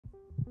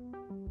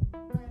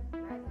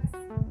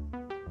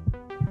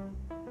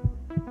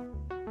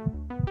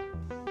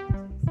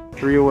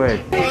Three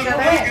away.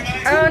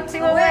 Oh,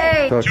 two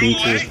away. Talking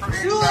to.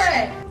 Two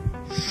away.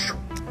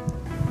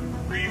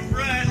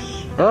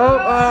 Refresh.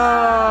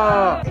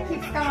 Oh! It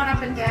keeps going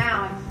up and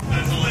down.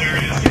 That's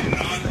hilarious.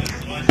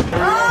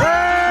 Hey!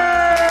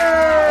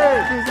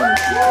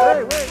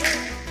 Wait.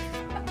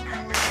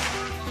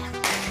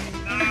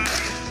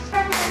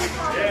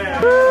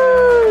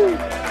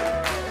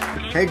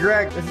 Hey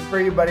Greg, this is for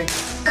you, buddy.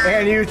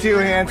 And you too,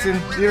 Hanson.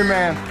 You're the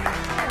man.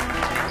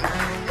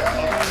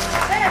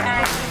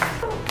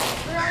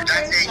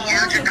 That's a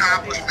huge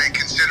accomplishment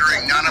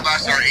considering none of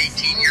us are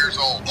 18 years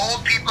old.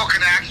 Old people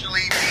can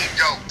actually be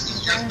dope.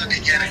 It's just the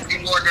beginning.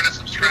 People are going to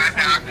subscribe to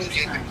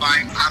Aquascape and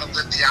find how to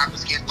live the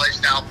Aquascape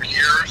lifestyle for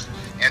years.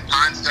 And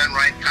Ponds Done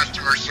Right,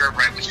 Customer Serve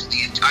Right, which is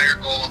the entire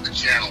goal of the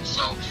channel.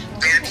 So,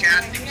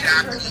 fantastic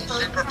job.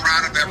 Super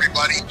proud of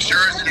everybody.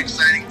 Sure is an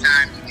exciting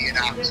time to be an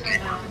Aquascape.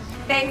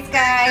 Thanks,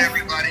 guys.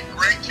 Everybody,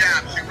 great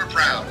job. Super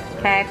proud.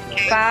 Okay,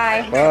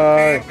 bye.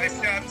 Bye.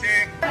 Nice job,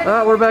 team.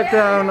 Ah, we're back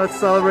down. Let's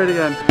celebrate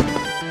again.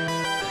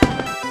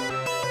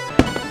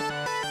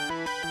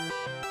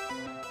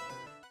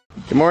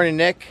 Good morning,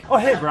 Nick. Oh,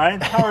 hey,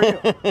 Brian. How are you?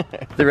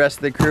 The rest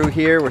of the crew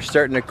here. We're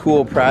starting a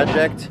cool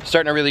project.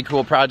 Starting a really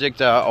cool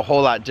project, a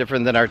whole lot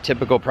different than our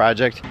typical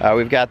project.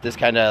 We've got this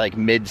kind of like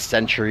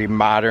mid-century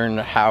modern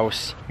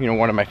house. You know,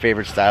 one of my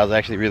favorite styles. I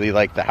actually really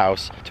like the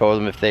house. Told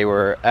them if they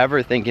were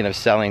ever thinking of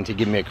selling to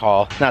give me a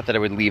call. Not that I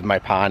would leave my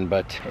pond,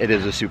 but it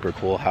is a super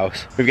cool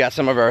house. We've got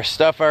some of our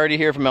stuff already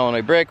here from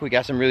Illinois Brick. We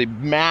got some really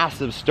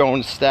massive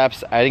stone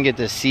steps. I didn't get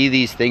to see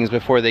these things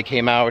before they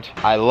came out.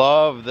 I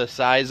love the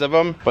size of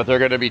them, but they're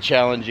gonna be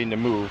challenging to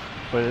move,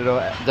 but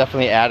it'll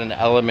definitely add an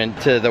element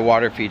to the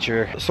water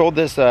feature. Sold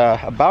this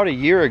about a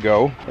year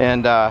ago,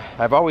 and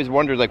I've always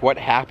wondered like what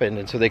happened,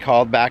 and so they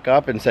called back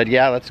up and said,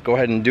 yeah, let's go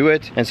ahead and do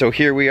it. And so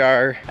here we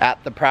are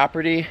at the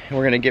property, and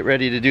we're gonna get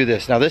ready to do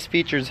this. Now this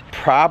feature's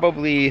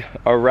probably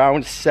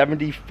around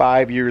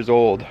 75 years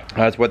old.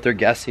 That's what they're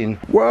guessing.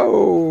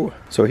 Whoa!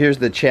 So here's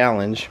the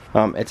challenge.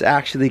 It's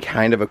actually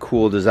kind of a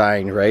cool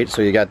design, right?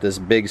 So you got this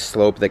big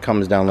slope that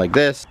comes down like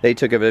this. They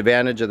took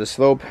advantage of the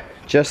slope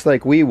just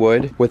like we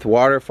would with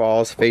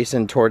waterfalls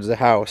facing towards the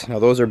house. Now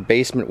those are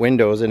basement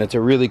windows, and it's a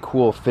really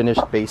cool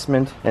finished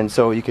basement. And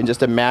so you can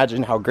just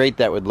imagine how great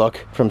that would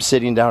look from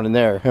sitting down in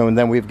there. And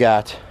then we've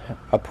got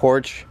a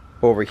porch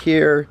over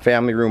here,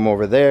 family room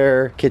over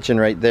there, kitchen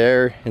right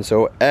there, and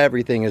so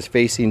everything is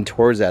facing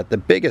towards that. The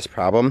biggest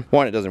problem,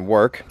 one, it doesn't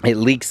work. It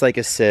leaks like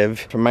a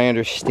sieve. From my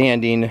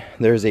understanding,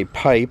 there's a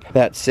pipe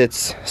that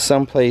sits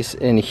someplace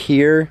in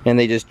here, and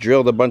they just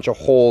drilled a bunch of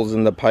holes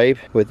in the pipe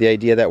with the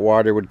idea that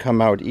water would come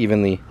out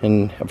evenly.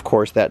 And of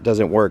course that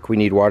doesn't work. We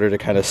need water to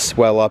kind of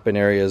swell up in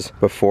areas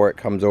before it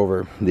comes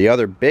over. The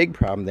other big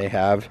problem they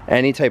have,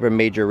 any type of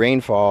major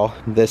rainfall,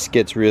 this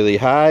gets really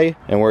high,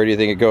 and where do you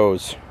think it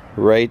goes?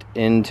 Right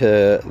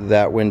into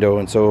that window.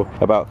 And so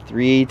about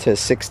 3 to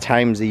 6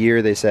 times a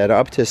year, they said,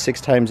 up to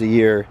 6 times a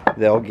year,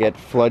 they'll get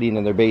flooding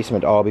in their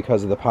basement, all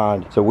because of the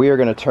pond. So we are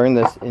going to turn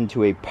this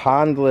into a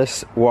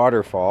pondless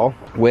waterfall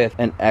with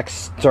an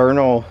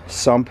external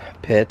sump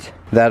pit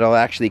that'll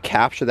actually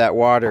capture that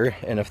water,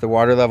 and if the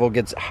water level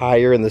gets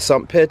higher in the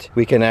sump pit,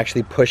 we can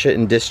actually push it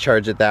and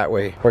discharge it that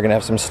way. We're gonna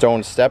have some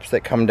stone steps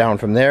that come down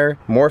from there,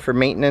 more for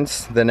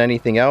maintenance than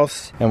anything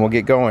else, and we'll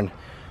get going.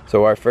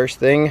 So our first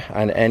thing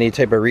on any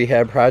type of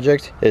rehab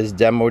project is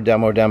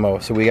demo.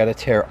 So we got to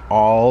tear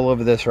all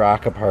of this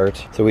rock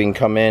apart so we can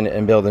come in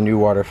and build a new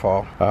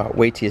waterfall.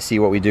 Wait till you see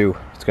what we do.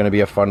 It's going to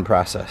be a fun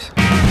process.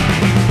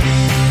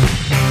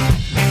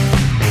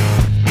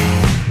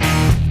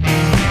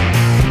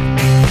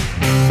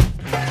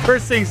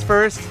 First things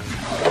first,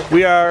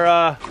 we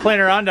are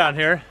playing around down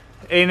here.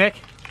 Hey, Nick?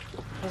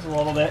 Just a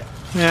little bit.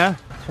 Yeah?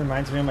 This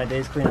reminds me of my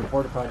days cleaning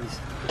porta potties.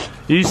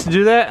 You used to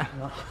do that?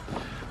 No.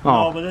 Oh.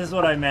 No, but this is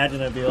what I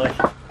imagine it'd be like.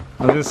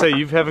 I was gonna say,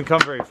 you haven't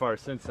come very far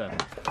since then.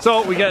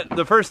 So we got,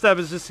 the first step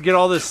is just to get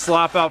all this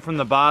slop out from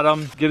the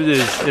bottom, get it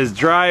as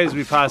dry as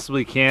we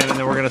possibly can, and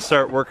then we're gonna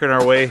start working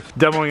our way,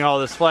 demoing all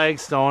this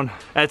flagstone.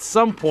 At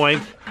some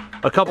point,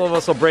 a couple of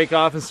us will break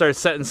off and start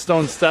setting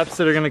stone steps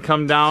that are gonna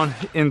come down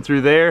in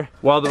through there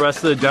while the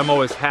rest of the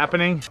demo is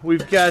happening.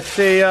 We've got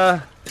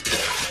a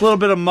little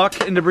bit of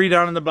muck and debris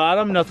down in the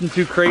bottom, nothing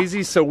too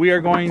crazy, so we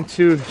are going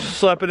to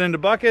slap it into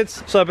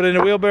buckets, slap it into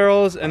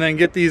wheelbarrows, and then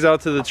get these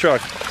out to the truck.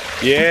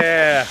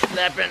 Yeah!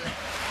 Schleppy.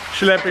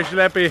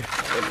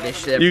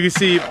 You can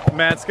see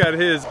Matt's got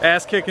his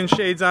ass kicking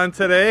shades on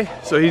today,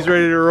 so he's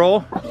ready to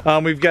roll.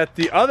 We've got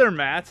the other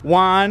Matt,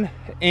 Juan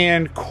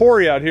and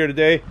Corey out here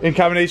today in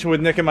combination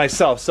with Nick and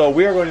myself, so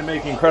we are going to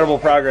make incredible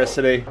progress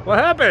today. What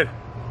happened?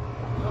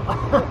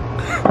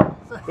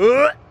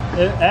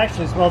 It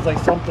actually smells like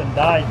something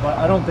died, but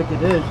I don't think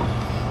it is.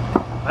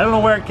 I don't know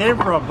where it came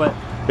from, but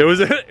it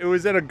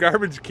was in a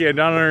garbage can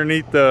down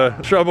underneath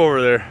the shrub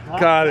over there.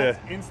 Got it.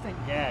 Instant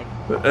gag.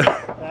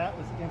 That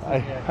was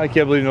instant gag. I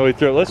can't believe nobody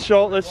threw it. Let's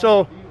show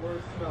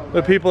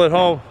the people at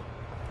home.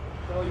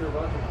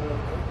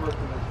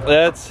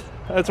 That's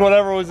That's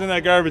whatever was in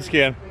that garbage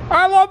can.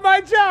 I love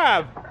my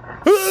job.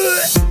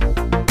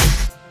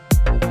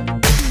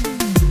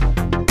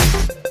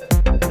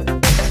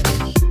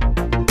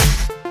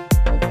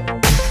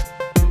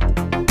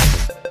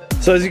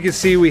 So as you can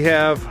see, we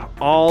have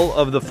all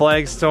of the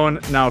flagstone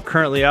now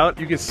currently out.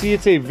 You can see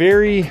it's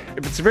very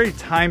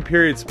time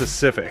period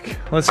specific.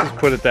 Let's just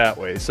put it that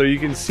way. So you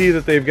can see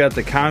that they've got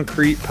the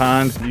concrete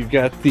pond. You've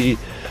got the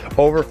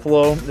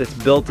overflow that's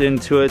built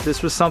into it.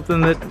 This was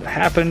something that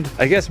happened,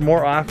 I guess,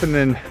 more often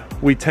than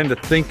we tend to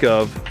think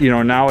of, you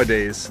know,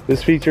 nowadays.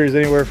 This feature is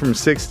anywhere from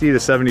 60 to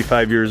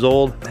 75 years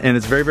old, and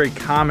it's very, very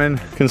common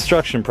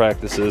construction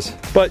practices.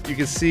 But you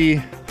can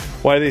see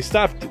why they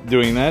stopped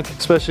doing that,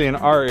 especially in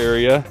our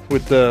area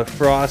with the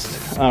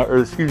frost,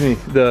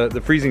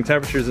 the freezing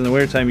temperatures in the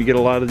wintertime. You get a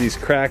lot of these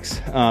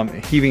cracks,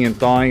 heaving and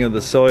thawing of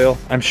the soil.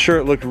 I'm sure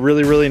it looked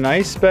really, really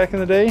nice back in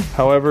the day.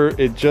 However,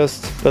 it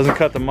just doesn't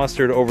cut the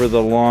mustard over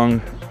the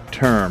long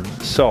term.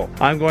 So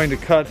I'm going to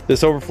cut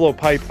this overflow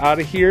pipe out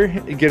of here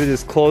and get it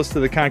as close to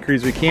the concrete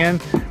as we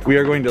can. We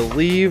are going to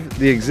leave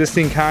the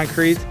existing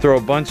concrete, throw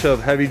a bunch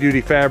of heavy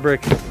duty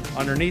fabric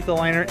underneath the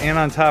liner and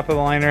on top of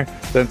the liner,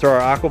 then throw our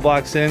aqua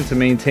blocks in to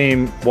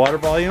maintain water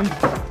volume,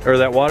 or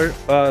that water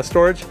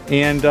storage,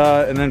 and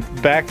then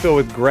backfill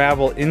with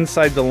gravel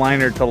inside the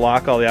liner to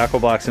lock all the aqua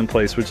blocks in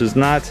place, which is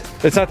not,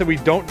 it's not that we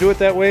don't do it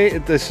that way,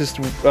 it's just,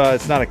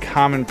 it's not a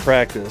common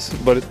practice,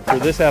 but for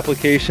this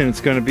application,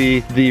 it's gonna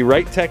be the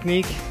right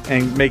technique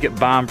and make it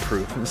bomb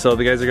proof. And so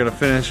the guys are gonna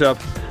finish up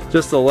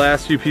just the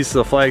last few pieces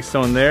of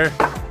flagstone there.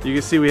 You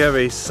can see we have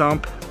a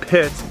sump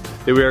pit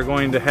that we are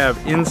going to have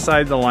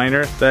inside the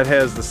liner that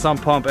has the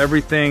sump pump,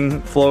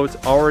 everything floats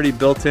already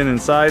built in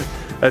inside.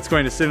 That's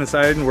going to sit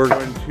inside, and we're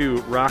going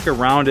to rock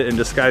around it and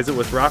disguise it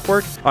with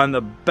rockwork. On the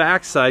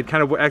back side,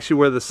 kind of actually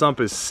where the sump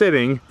is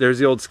sitting, there's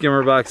the old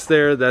skimmer box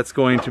there. That's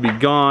going to be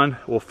gone.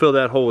 We'll fill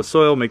that hole with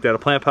soil, make that a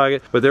plant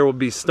pocket, but there will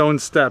be stone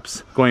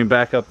steps going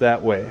back up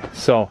that way.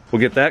 So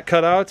we'll get that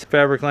cut out,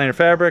 fabric liner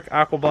fabric,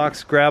 aqua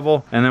blocks,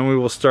 gravel, and then we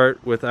will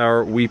start with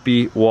our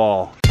weepy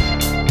wall.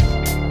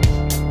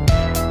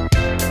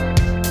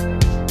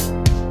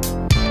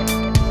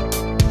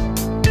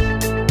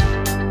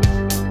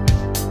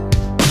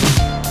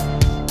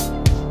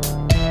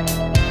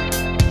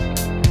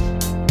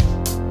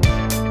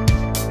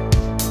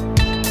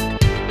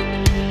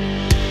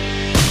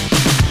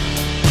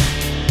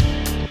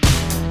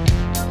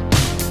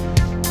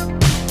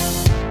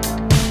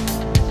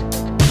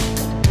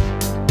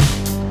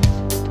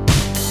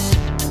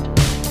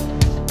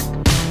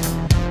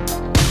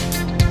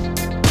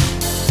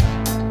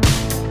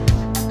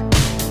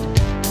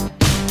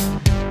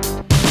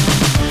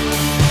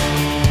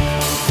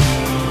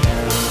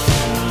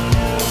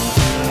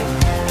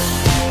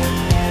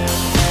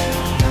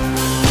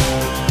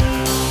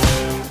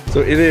 So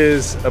it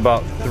is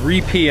about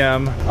 3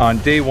 p.m. on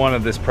day one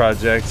of this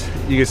project.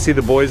 You can see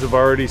the boys have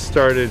already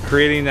started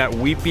creating that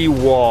weepy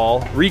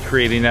wall,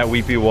 recreating that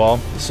weepy wall.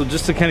 So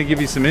just to kind of give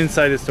you some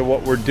insight as to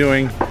what we're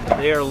doing,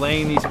 they are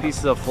laying these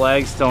pieces of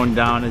flagstone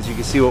down, as you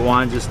can see what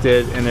Juan just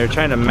did, and they're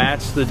trying to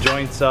match the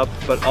joints up,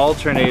 but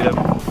alternate them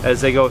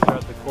as they go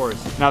throughout the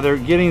course. Now they're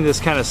getting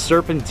this kind of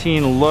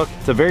serpentine look.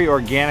 It's a very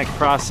organic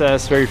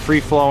process, very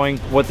free-flowing.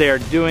 What they are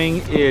doing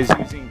is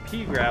using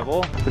pea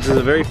gravel, which is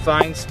a very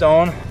fine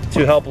stone,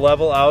 to help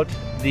level out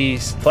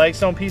these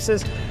flagstone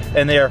pieces,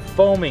 and they are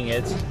foaming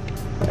it,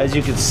 as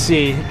you can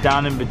see,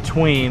 down in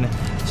between,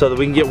 so that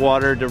we can get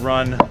water to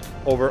run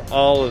over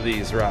all of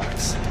these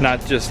rocks,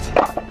 not just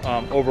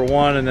over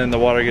one and then the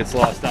water gets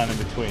lost down in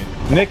between.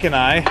 Nick and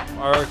I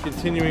are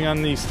continuing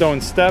on these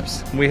stone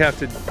steps. We have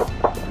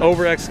to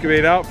over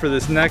excavate out for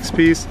this next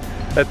piece.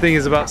 That thing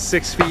is about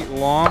 6 feet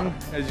long.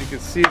 As you can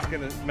see, it's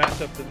gonna match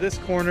up to this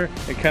corner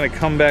and kind of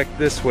come back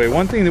this way.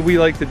 One thing that we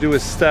like to do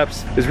with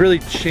steps is really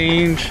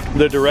change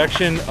the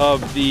direction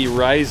of the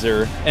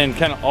riser and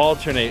kind of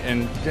alternate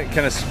and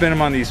kind of spin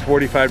them on these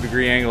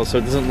 45-degree angles so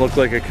it doesn't look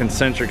like a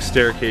concentric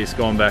staircase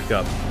going back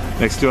up.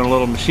 Nick's doing a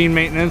little machine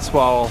maintenance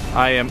while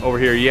I am over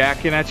here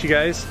yakking at you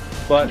guys.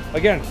 But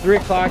again, 3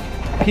 o'clock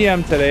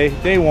p.m. today,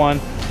 day one.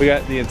 We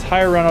got the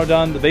entire reno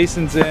done, the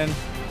basin's in.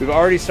 We've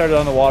already started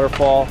on the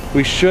waterfall.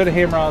 We should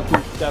hammer out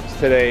these steps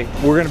today.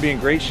 We're gonna be in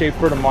great shape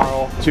for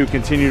tomorrow to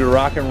continue to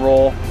rock and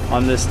roll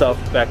on this stuff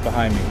back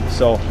behind me.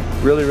 So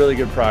really, really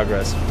good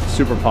progress.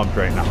 Super pumped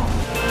right now.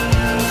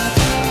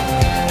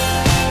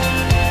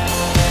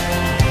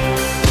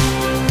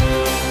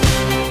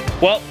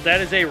 Well, that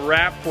is a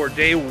wrap for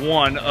day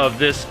one of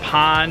this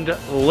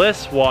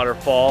pondless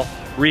waterfall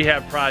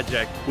rehab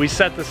project. We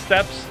set the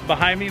steps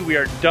behind me. We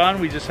are done.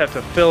 We just have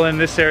to fill in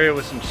this area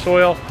with some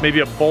soil,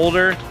 maybe a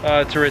boulder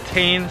to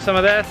retain some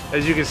of that.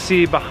 As you can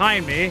see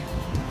behind me,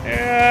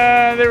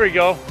 and there we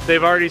go.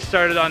 They've already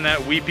started on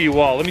that weepy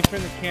wall. Let me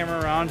turn the camera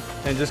around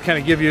and just kind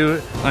of give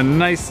you a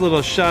nice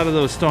little shot of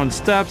those stone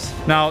steps.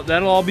 Now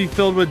that'll all be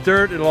filled with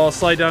dirt. It'll all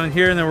slide down in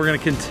here, and then we're gonna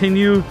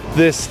continue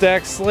this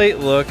stacked slate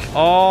look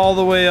all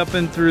the way up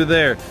and through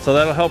there. So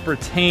that'll help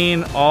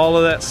retain all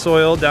of that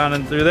soil down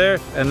and through there.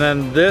 And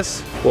then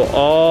this will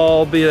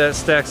all be that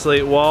stacked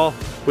slate wall.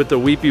 with the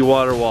weepy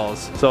water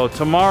walls. So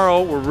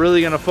tomorrow we're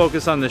really gonna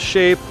focus on the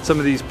shape, some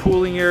of these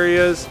pooling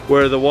areas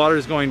where the water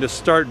is going to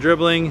start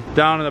dribbling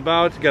down and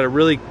about. Got a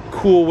really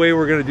cool way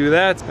we're gonna do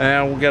that.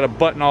 And we gotta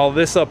button all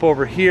this up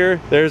over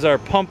here. There's our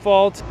pump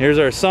vault. Here's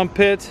our sump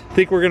pit. I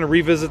think we're gonna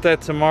revisit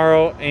that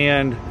tomorrow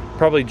and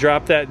probably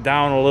drop that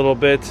down a little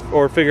bit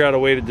or figure out a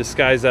way to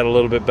disguise that a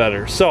little bit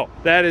better. So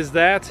that is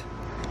that,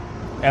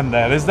 and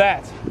that is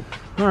that.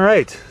 All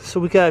right, so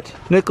we got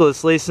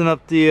Nicholas lacing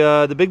up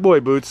the big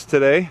boy boots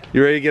today.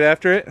 You ready to get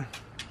after it?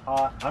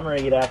 I'm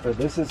ready to get after it.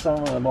 This is some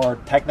of the more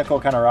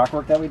technical kind of rock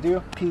work that we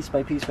do, piece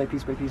by piece by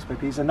piece by piece by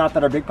piece. And not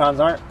that our big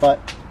ponds aren't, but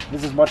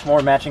this is much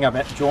more matching up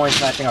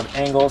joints, matching up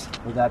angles.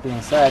 With that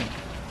being said,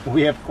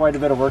 we have quite a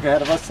bit of work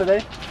ahead of us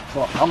today,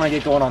 so I'm gonna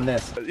get going on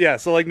this. Yeah,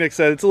 so like Nick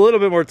said, it's a little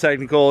bit more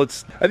technical.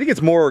 I think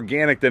it's more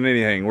organic than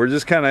anything. We're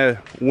just kind of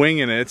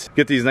winging it,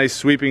 get these nice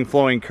sweeping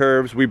flowing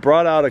curves. We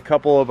brought out a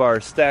couple of our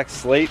stacked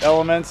slate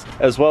elements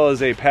as well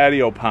as a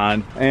patio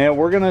pond, and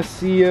we're gonna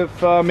see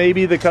if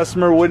maybe the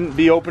customer wouldn't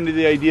be open to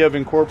the idea of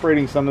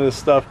incorporating some of this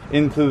stuff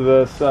into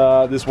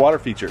this water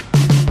feature.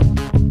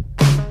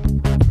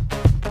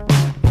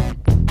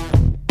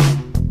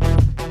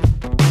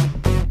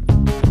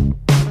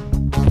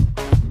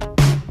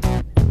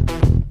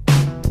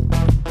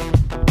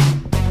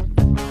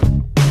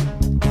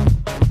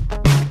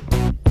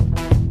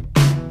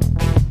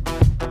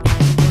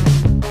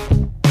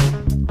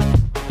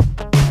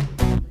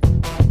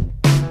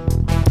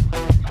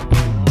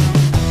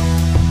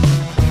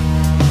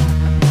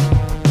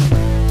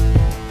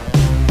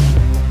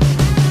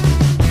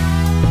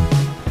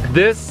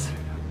 This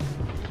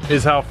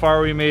is how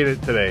far we made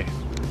it today.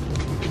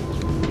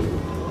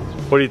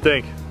 What do you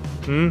think?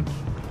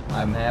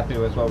 I'm happy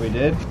with what we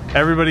did.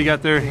 Everybody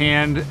got their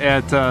hand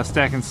at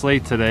stacking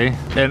slate today,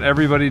 and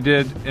everybody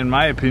did, in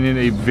my opinion,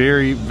 a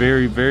very,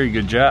 very, very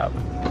good job.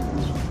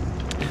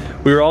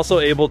 We were also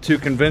able to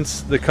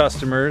convince the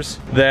customers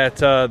that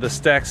the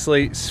stacked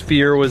slate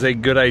sphere was a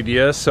good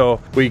idea,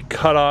 so we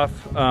cut off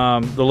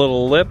the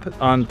little lip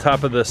on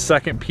top of the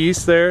second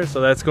piece there, so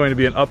that's going to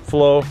be an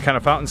upflow kind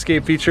of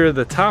fountainscape feature.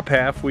 The top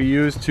half we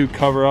used to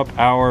cover up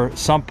our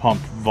sump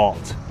pump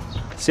vault.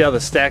 See how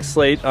the stacked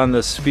slate on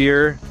the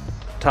sphere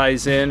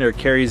ties in or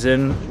carries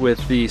in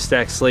with the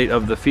stacked slate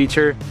of the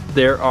feature?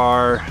 There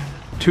are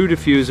two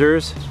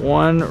diffusers,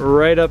 one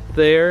right up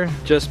there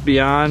just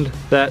beyond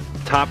that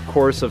top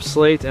course of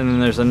slate, and then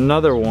there's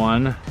another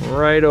one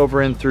right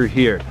over in through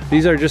here.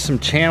 These are just some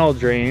channel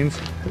drains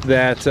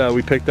that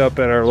we picked up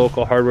at our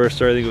local hardware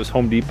store. I think it was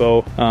Home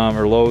Depot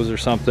or Lowe's or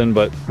something,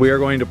 but we are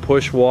going to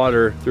push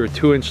water through a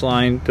 2-inch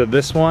line to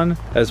this one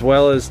as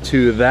well as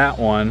to that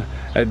one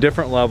at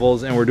different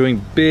levels, and we're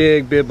doing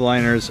big bib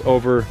liners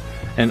over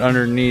and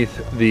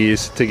underneath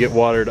these to get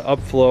water to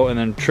upflow and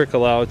then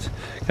trickle out,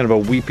 kind of a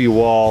weepy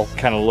wall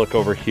kind of look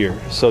over here.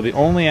 So the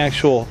only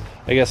actual,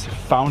 I guess,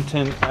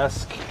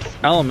 fountain-esque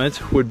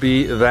element would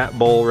be that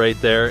bowl right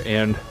there,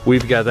 and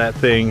we've got that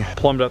thing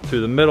plumbed up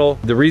through the middle.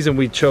 The reason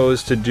we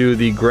chose to do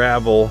the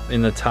gravel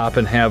in the top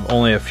and have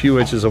only a few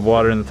inches of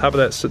water in the top of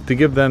that, so to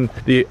give them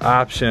the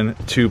option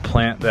to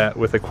plant that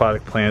with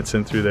aquatic plants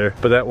in through there.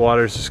 But that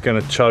water is just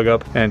gonna chug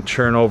up and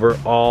churn over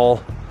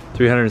all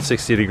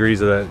 360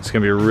 degrees of that. It's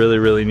gonna be a really,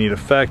 really neat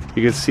effect.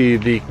 You can see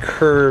the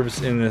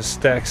curves in this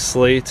stacked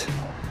slate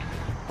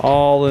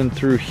all in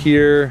through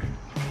here.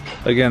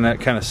 Again,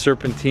 that kind of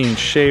serpentine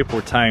shape.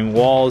 We're tying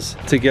walls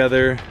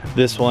together.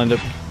 This will end up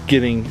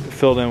getting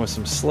filled in with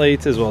some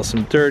slate as well as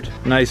some dirt.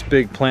 Nice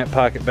big plant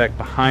pocket back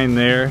behind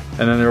there.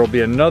 And then there will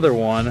be another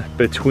one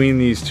between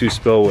these two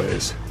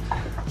spillways.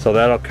 So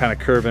that'll kind of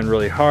curve in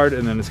really hard,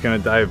 and then it's gonna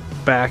dive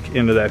back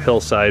into that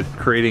hillside,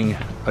 creating,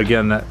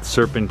 again, that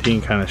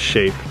serpentine kind of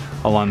shape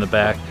along the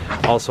back,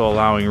 also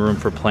allowing room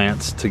for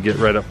plants to get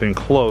right up and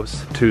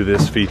close to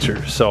this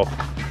feature. So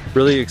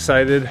really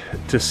excited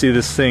to see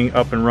this thing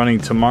up and running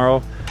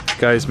tomorrow.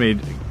 Guys made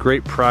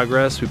great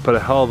progress. We put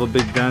a hell of a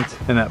big dent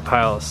in that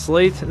pile of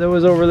slate that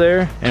was over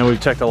there, and we've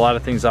checked a lot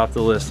of things off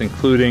the list,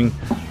 including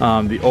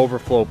the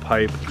overflow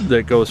pipe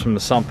that goes from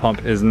the sump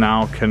pump is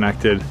now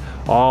connected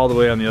all the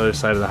way on the other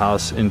side of the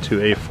house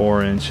into a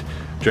 4-inch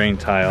drain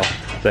tile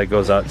that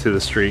goes out to the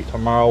street.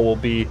 Tomorrow will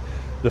be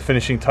the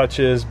finishing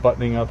touches,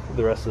 buttoning up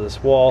the rest of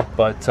this wall,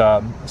 but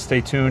stay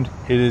tuned.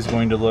 It is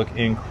going to look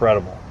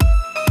incredible.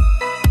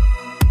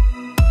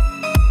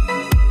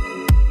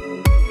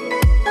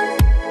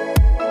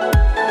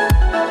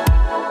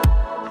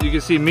 You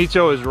can see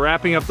Micho is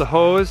wrapping up the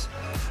hose.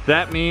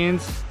 That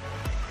means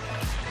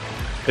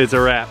it's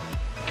a wrap.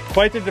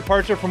 Quite the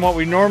departure from what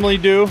we normally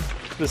do,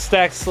 the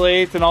stacked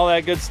slate and all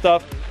that good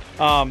stuff,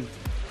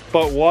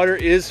 but water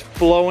is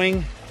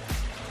flowing.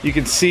 You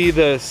can see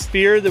the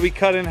sphere that we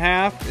cut in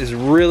half is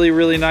really,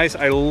 really nice.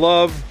 I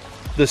love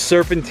the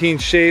serpentine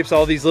shapes,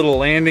 all these little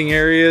landing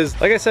areas.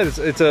 Like I said,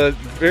 it's a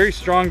very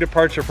strong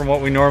departure from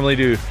what we normally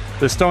do.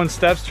 The stone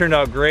steps turned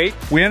out great.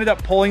 We ended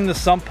up pulling the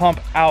sump pump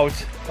out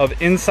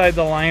of inside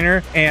the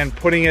liner and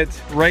putting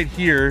it right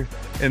here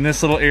in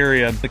this little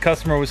area. The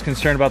customer was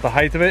concerned about the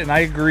height of it, and I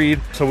agreed.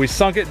 So we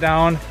sunk it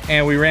down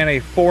and we ran a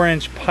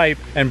 4-inch pipe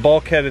and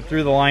bulkheaded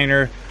through the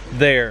liner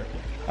there.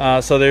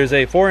 So there's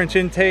a 4-inch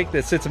intake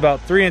that sits about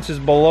 3 inches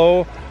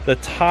below the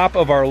top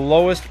of our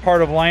lowest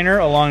part of liner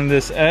along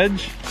this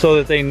edge, so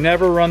that they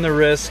never run the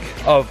risk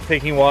of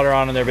taking water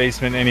on in their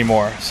basement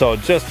anymore. So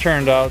it just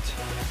turned out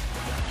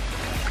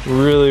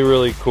really,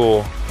 really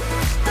cool.